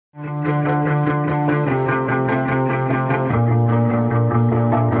What's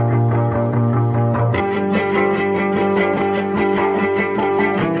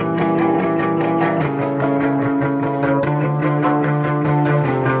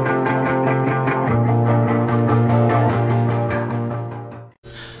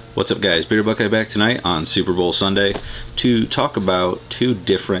up, guys? Bearded Buckeye back tonight on Super Bowl Sunday to talk about two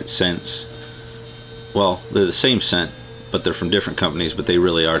different scents. Well, they're the same scent, but they're from different companies, but they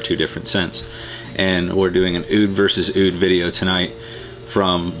really are two different scents. And we're doing an oud versus oud video tonight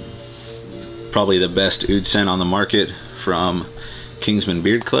from probably the best oud scent on the market from Kingsmen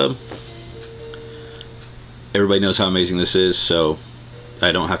Beard Club. Everybody knows how amazing this is, so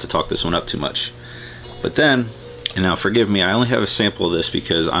I don't have to talk this one up too much. But then, and now forgive me, I only have a sample of this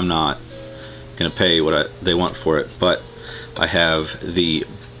because I'm not going to pay what they want for it, but I have the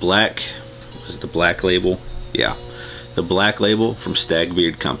black, was it the black label? Yeah, the black label from Stag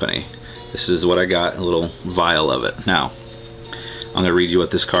Beard Company. This is what I got, a little vial of it. Now, I'm going to read you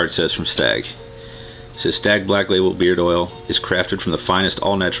what this card says from Stag. It says, Stag Black Label Beard Oil is crafted from the finest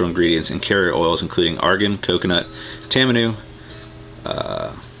all-natural ingredients and carrier oils, including argan, coconut, tamanu,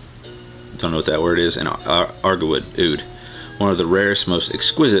 don't know what that word is, and argwood oud, one of the rarest, most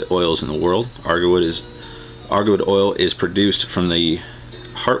exquisite oils in the world. Argwood oil is produced from the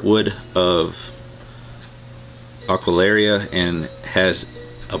heartwood of Aquilaria and has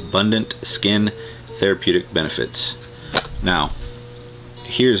abundant skin therapeutic benefits. Now,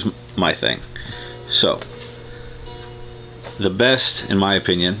 here's my thing. So, the best, in my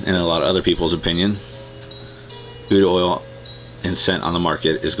opinion, and a lot of other people's opinion, oud oil and scent on the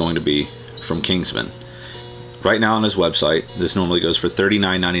market is going to be from Kingsmen. Right now on his website, this normally goes for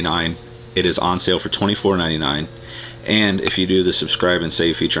 $39.99. It is on sale for $24.99. And if you do the subscribe and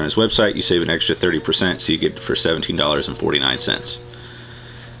save feature on his website, you save an extra 30%, so you get it for $17.49.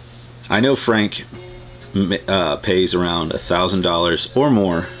 I know Frank pays around $1,000 or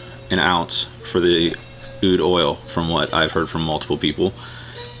more an ounce for the oud oil, from what I've heard from multiple people,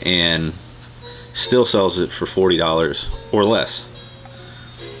 and still sells it for $40 or less.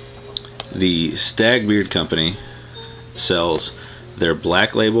 The Stag Beard Company sells their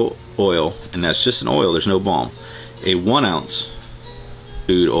black label oil, and that's just an oil, there's no balm. A 1 ounce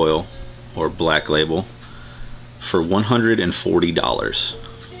oud oil or black label for $140.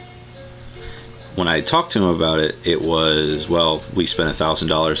 When I talked to him about it, it was, well, we spent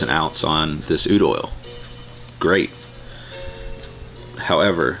 $1,000 an ounce on this oud oil. Great.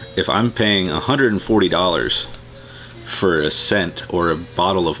 However, if I'm paying $140 for a scent or a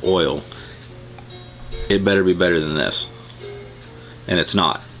bottle of oil, it better be better than this. And it's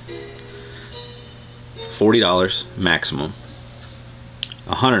not. $40 maximum.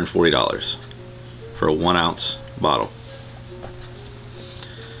 $140 for a 1 ounce bottle.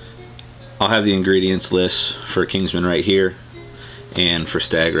 I'll have the ingredients list for Kingsman right here and for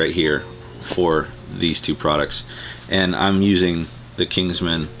Stag right here for these two products. And I'm using the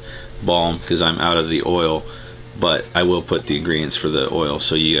Kingsman balm because I'm out of the oil, but I will put the ingredients for the oil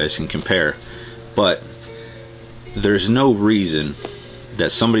so you guys can compare. But there's no reason that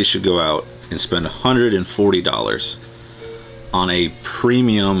somebody should go out and spend $140 on a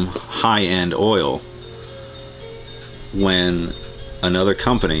premium high-end oil when another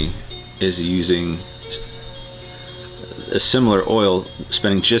company is using a similar oil,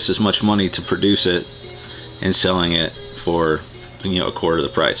 spending just as much money to produce it and selling it for, you know, a quarter of the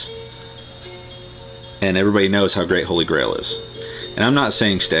price. And everybody knows how great Holy Grail is. And I'm not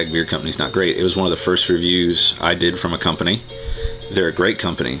saying Stag Beard Company's not great. It was one of the first reviews I did from a company. They're a great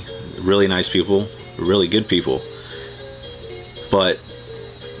company, really nice people, really good people. But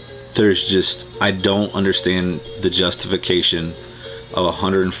there's just, I don't understand the justification of a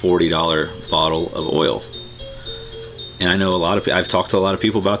 $140 bottle of oil. And I know I've talked to a lot of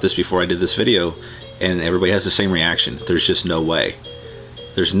people about this before I did this video, and everybody has the same reaction. There's just no way.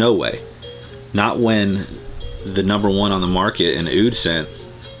 There's no way. Not when the #1 on the market in oud scent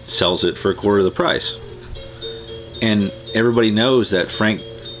sells it for a quarter of the price. And everybody knows that Frank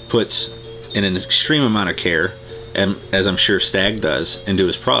puts in an extreme amount of care, and as I'm sure Stag does, into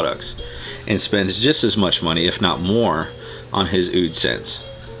his products, and spends just as much money, if not more, on his oud scents.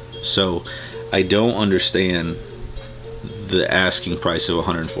 So I don't understand the asking price of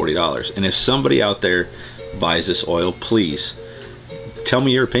 $140. And if somebody out there buys this oil, please tell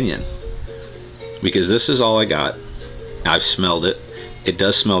me your opinion, because this is all I got. I've smelled it. It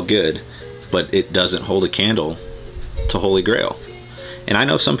does smell good, but it doesn't hold a candle to Holy Grail. And I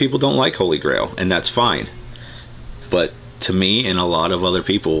know some people don't like Holy Grail, and that's fine. But to me and a lot of other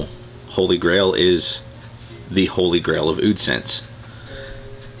people, Holy Grail is the Holy Grail of oud scents.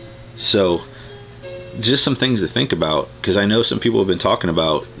 So just some things to think about, because I know some people have been talking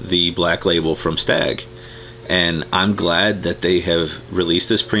about the black label from Stag, and I'm glad that they have released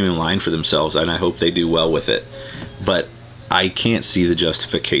this premium line for themselves, and I hope they do well with it. But I can't see the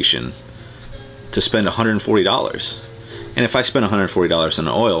justification to spend $140. And if I spent $140 on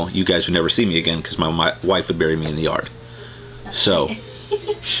oil, you guys would never see me again, because my wife would bury me in the yard. So,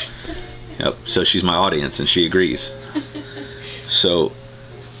 yep, so she's my audience and she agrees. So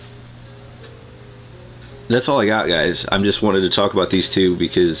that's all I got, guys. I just wanted to talk about these two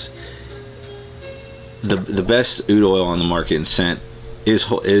because the best oud oil on the market and scent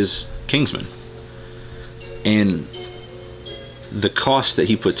is Kingsman. And the cost that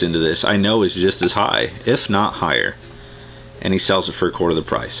he puts into this, I know, is just as high, if not higher. And he sells it for a quarter of the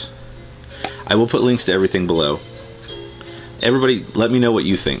price. I will put links to everything below. Everybody, let me know what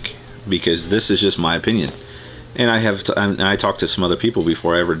you think, because this is just my opinion. And I talked to some other people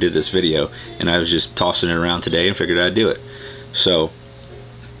before I ever did this video, and I was just tossing it around today and figured I'd do it. So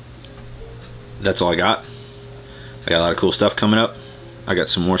that's all I got. I got a lot of cool stuff coming up. I got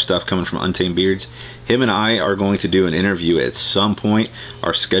some more stuff coming from Untamed Beards. Him and I are going to do an interview at some point.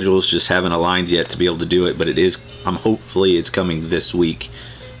 Our schedules just haven't aligned yet to be able to do it, but it is, hopefully it's coming this week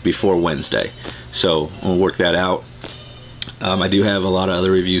before Wednesday. So we'll work that out. I do have a lot of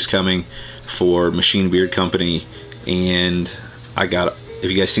other reviews coming for Machine Beard Company, and if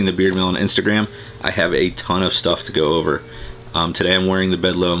you guys seen the Beard Mill on Instagram, I have a ton of stuff to go over. Today I'm wearing the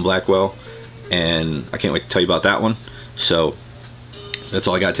Bedlow and Blackwell, and I can't wait to tell you about that one. So that's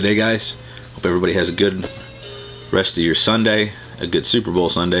all I got today, guys. Hope everybody has a good rest of your Sunday, a good Super Bowl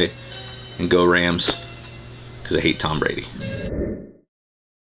Sunday, and go Rams, because I hate Tom Brady.